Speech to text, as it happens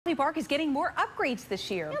Calfee Park is getting more upgrades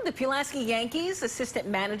this year. Yeah, the Pulaski Yankees assistant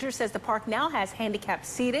manager says the park now has handicapped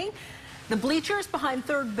seating. The bleachers behind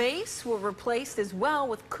third base were replaced as well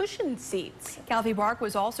with cushioned seats. Calfee Park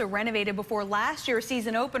was also renovated before last year's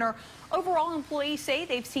season opener. Overall, employees say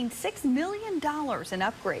they've seen $6 million in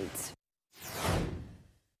upgrades.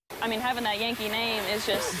 I mean, having that Yankee name is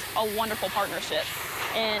just a wonderful partnership,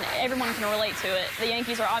 and everyone can relate to it. The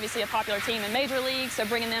Yankees are obviously a popular team in Major League, so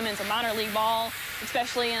bringing them into minor league ball,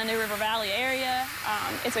 especially in the New River Valley area,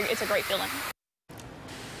 it's a great feeling.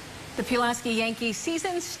 The Pulaski Yankees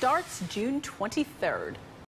season starts June 23rd.